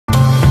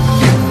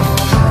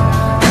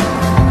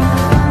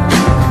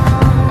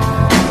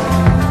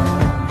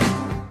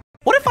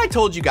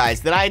told you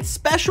guys that I had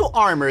special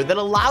armor that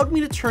allowed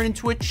me to turn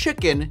into a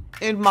chicken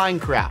in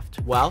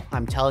Minecraft. Well,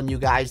 I'm telling you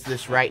guys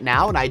this right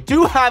now, and I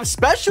do have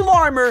special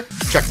armor.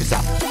 Check this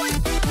out.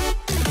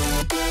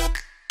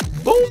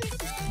 Boom,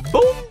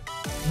 boom,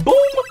 boom.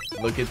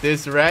 Look at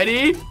this,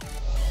 ready?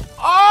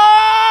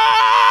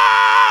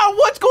 Ah!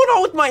 What's going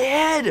on with my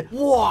head?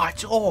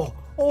 What? Oh,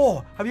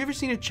 have you ever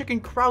seen a chicken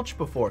crouch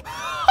before?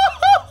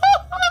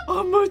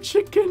 I'm a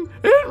chicken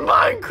in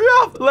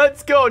Minecraft.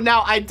 Let's go.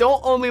 Now, I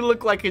don't only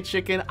look like a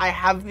chicken. I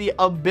have the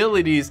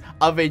abilities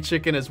of a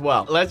chicken as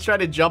well. Let's try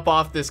to jump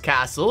off this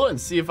castle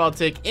and see if I'll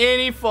take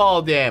any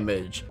fall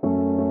damage.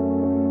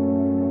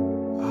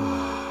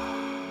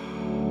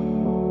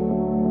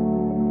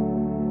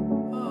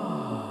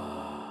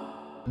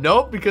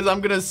 Nope, because I'm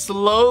gonna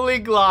slowly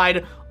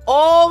glide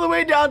all the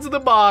way down to the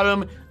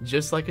bottom,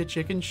 just like a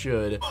chicken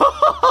should.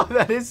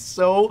 That is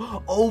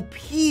so OP.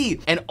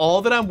 And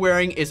all that I'm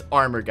wearing is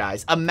armor,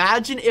 guys.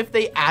 Imagine if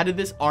they added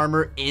this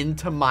armor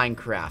into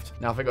Minecraft.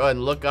 Now, if I go ahead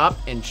and look up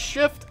and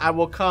shift, I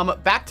will come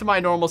back to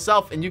my normal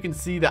self, and you can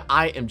see that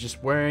I am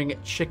just wearing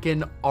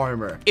chicken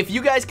armor. If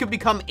you guys could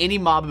become any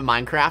mob in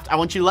Minecraft, I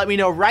want you to let me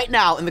know right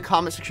now in the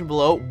comment section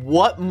below,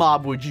 what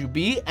mob would you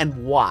be and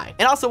why?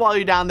 And also, while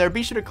you're down there,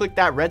 be sure to click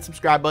that red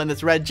subscribe button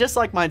that's red, just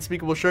like my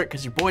Unspeakable shirt,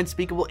 because your boy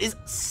Unspeakable is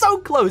so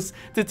close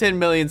to 10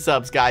 million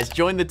subs, guys.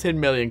 Join the 10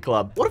 million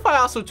club. What if I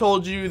also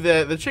told you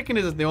that the chicken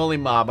isn't the only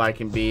mob I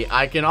can be?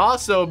 I can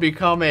also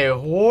become a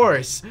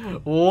horse.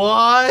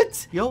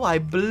 What? Yo, I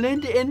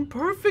blend in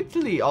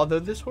perfectly. Although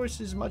this horse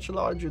is much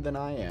larger than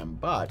I am,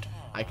 but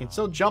I can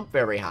still jump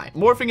very high.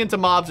 Morphing into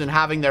mobs and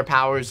having their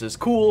powers is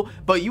cool,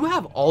 but you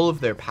have all of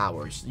their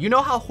powers. You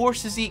know how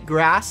horses eat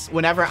grass?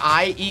 Whenever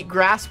I eat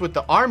grass with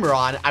the armor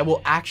on, I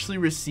will actually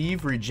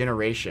receive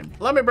regeneration.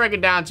 Let me break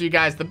it down to you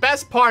guys. The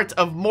best part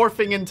of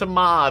morphing into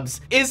mobs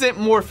isn't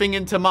morphing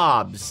into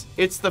mobs.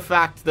 It's the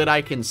fact that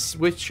I can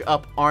switch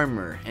up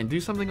armor and do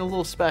something a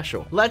little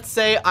special. Let's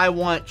say I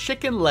want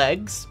chicken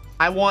legs,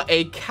 I want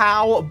a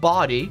cow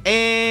body,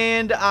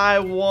 and I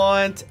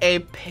want a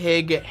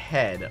pig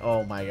head.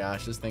 Oh my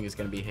gosh, this thing is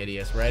gonna be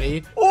hideous.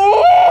 Ready?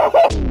 Oh!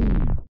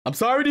 I'm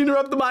sorry to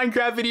interrupt the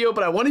Minecraft video,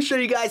 but I want to show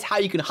you guys how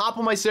you can hop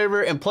on my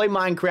server and play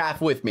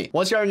Minecraft with me.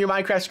 Once you're on your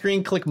Minecraft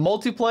screen, click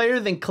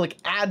multiplayer, then click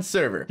add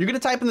server. You're going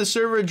to type in the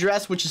server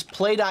address, which is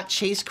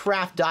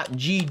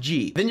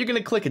play.chasecraft.gg. Then you're going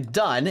to click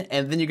done,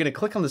 and then you're going to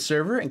click on the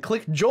server and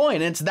click join.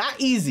 And it's that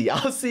easy.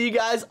 I'll see you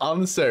guys on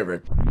the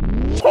server.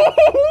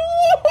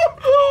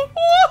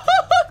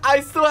 I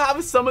still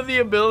have some of the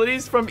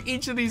abilities from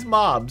each of these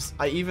mobs.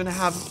 I even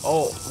have,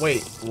 oh,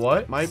 wait,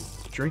 what? Am I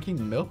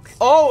drinking milk?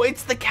 Oh,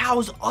 it's the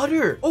cow's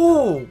udder.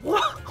 Oh,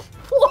 what?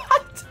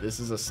 This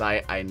is a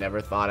sight I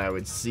never thought I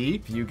would see.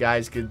 If you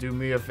guys could do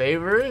me a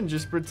favor and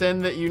just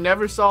pretend that you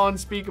never saw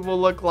Unspeakable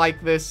look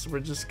like this, we're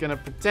just gonna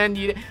pretend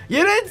you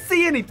didn't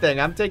see anything.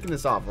 I'm taking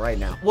this off right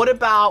now. What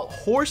about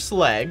horse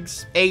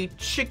legs, a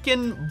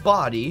chicken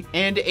body,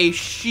 and a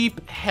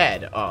sheep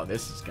head? Oh,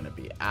 this is gonna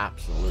be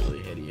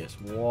absolutely hideous.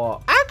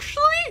 Whoa.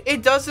 Actually,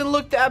 it doesn't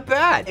look that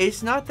bad.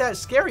 It's not that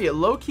scary. It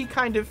low-key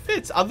kind of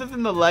fits. Other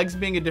than the legs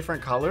being a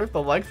different color, if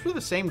the legs were the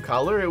same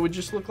color, it would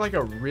just look like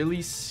a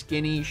really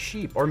skinny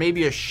sheep, or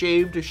maybe a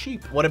shaved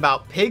sheep. What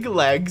about pig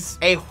legs,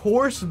 a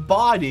horse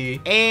body,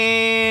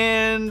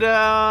 and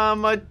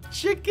a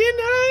chicken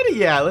head?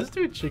 Yeah, let's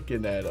do a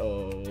chicken head.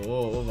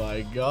 Oh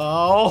my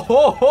god.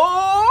 What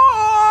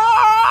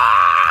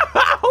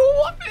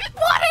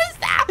is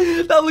that?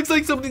 That looks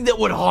like something that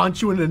would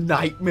haunt you in a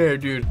nightmare,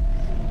 dude.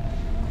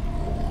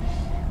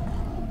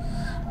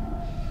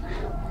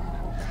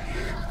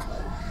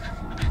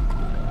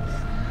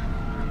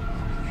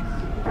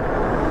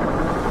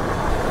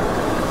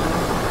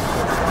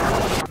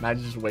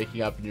 Imagine just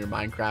waking up in your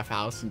Minecraft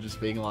house and just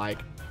being like,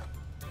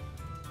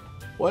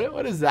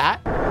 what is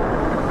that?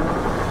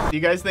 Do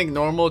you guys think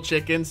normal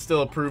chickens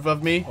still approve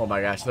of me? Oh my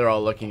gosh, they're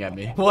all looking at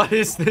me. What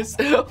is this?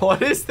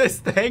 What is this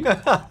thing?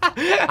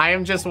 I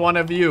am just one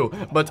of you,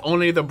 but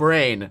only the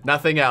brain,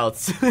 nothing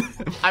else.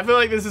 I feel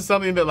like this is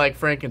something that like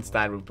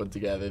Frankenstein would put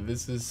together.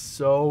 This is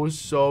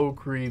so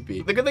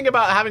creepy. The good thing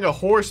about having a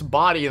horse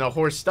body and a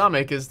horse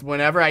stomach is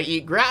whenever I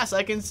eat grass,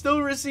 I can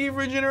still receive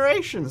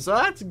regeneration. So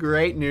that's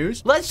great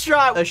news. Let's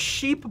try a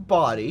sheep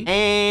body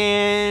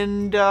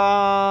and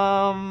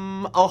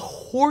a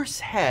horse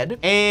head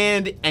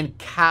and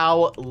cow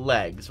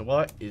legs.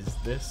 What is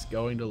this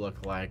going to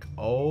look like?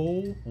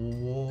 Oh,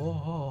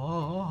 whoa.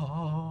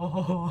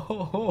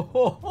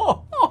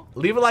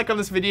 Leave a like on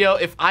this video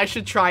if I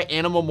should try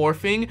animal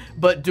morphing,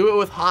 but do it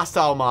with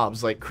hostile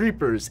mobs like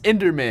creepers,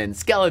 endermen,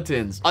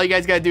 skeletons. All you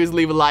guys gotta do is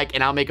leave a like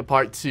and I'll make a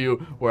part 2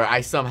 where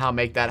I somehow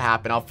make that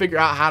happen. I'll figure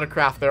out how to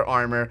craft their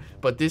armor,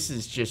 but this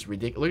is just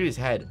ridiculous. Look at his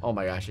head. Oh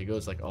my gosh, it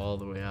goes like all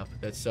the way up.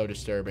 That's so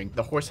disturbing.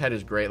 The horse head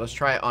is great. Let's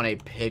try it on a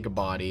pig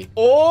body.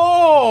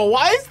 Oh,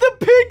 why is the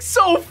pig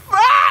so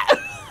fat?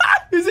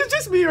 Is it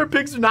just me or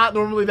pigs are not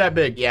normally that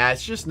big? Yeah,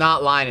 it's just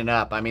not lining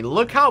up. I mean,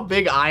 look how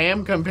big I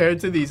am compared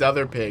to these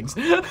other pigs.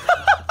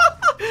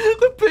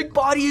 The pig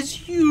body is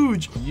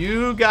huge.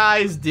 You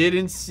guys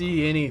didn't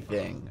see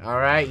anything, all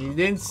right? You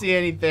didn't see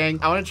anything.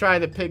 I want to try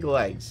the pig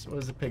legs. What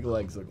does the pig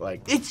legs look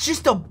like? It's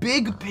just a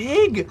big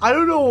pig. I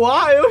don't know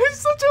why. It's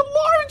such a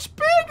large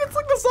pig. It's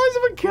like the size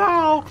of a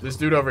cow. This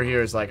dude over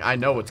here is like, I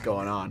know what's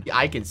going on.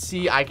 I can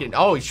see,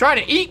 oh, he's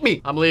trying to eat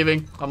me. I'm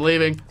leaving. I'm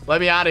leaving.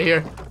 Let me out of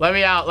here. Let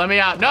me out. Let me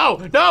out. No,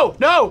 no,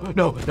 no,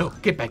 no, no.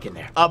 Get back in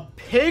there. A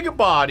pig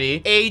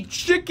body, a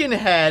chicken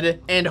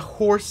head, and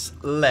horse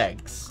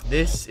legs.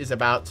 This is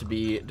about to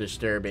be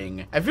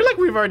disturbing. I feel like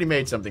we've already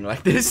made something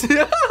like this.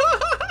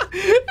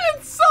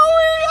 It's so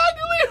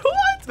ugly.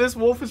 What? This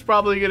wolf is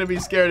probably gonna be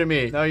scared of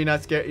me. No, you're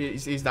not scared.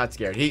 He's not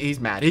scared. He's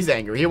mad. He's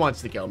angry. He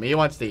wants to kill me. He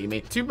wants to eat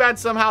me. Too bad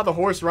somehow the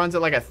horse runs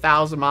at like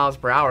 1,000 miles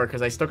per hour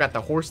because I still got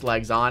the horse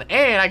legs on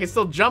and I can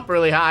still jump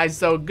really high.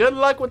 So good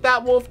luck with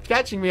that wolf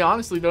catching me.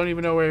 Honestly, don't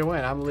even know where he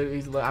went. I'm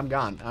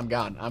gone. I'm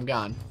gone. I'm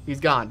gone. He's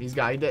gone. He's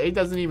gone. He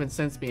doesn't even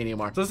sense me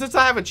anymore. So since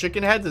I have a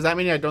chicken head, does that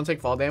mean I don't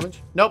take fall damage?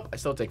 Nope. I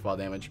still take fall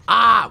damage.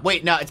 Ah,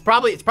 wait. No, it's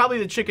probably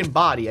the chicken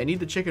body. I need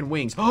the chicken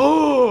wings.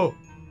 Oh.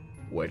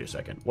 Wait a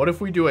second. What if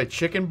we do a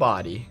chicken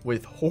body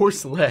with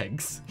horse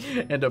legs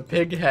and a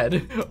pig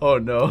head? Oh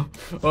no.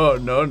 Oh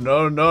no,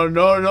 no, no,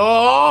 no, no.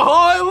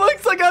 Oh, it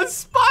looks like a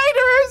spider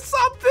or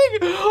something.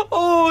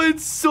 Oh,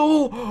 it's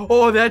so,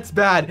 oh, that's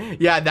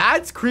bad. Yeah,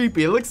 that's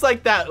creepy. It looks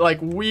like that like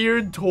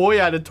weird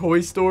toy out of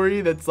Toy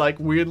Story that's like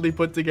weirdly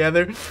put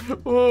together.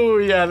 Oh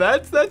yeah,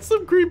 that's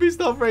some creepy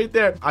stuff right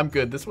there. I'm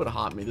good. This would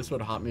haunt me. This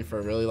would haunt me for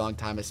a really long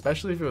time,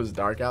 especially if it was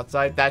dark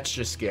outside. That's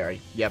just scary.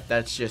 Yep,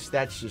 that's just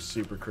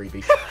super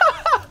creepy.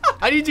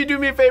 I need you to do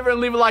me a favor and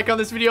leave a like on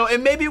this video,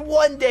 and maybe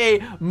one day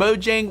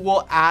Mojang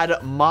will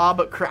add mob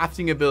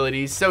crafting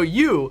abilities so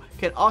you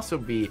can also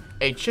be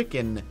a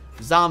chicken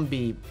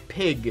zombie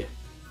pig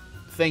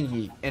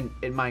thingy in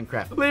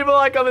Minecraft. Leave a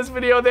like on this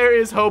video. There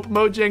is hope.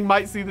 Mojang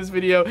might see this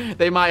video.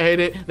 They might hate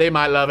it. They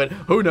might love it.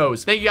 Who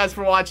knows? Thank you guys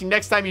for watching.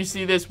 Next time you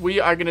see this, we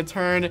are gonna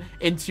turn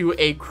into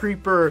a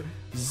creeper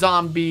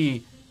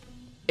zombie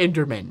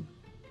Enderman.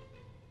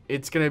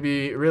 It's gonna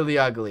be really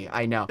ugly,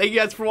 I know. Thank you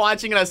guys for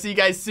watching, and I'll see you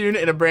guys soon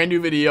in a brand new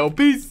video.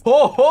 Peace.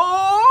 Ho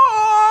ho!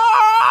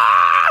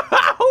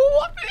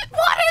 What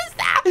is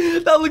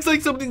that? That looks like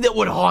something that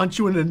would haunt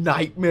you in a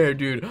nightmare,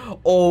 dude.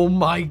 Oh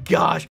my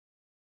gosh.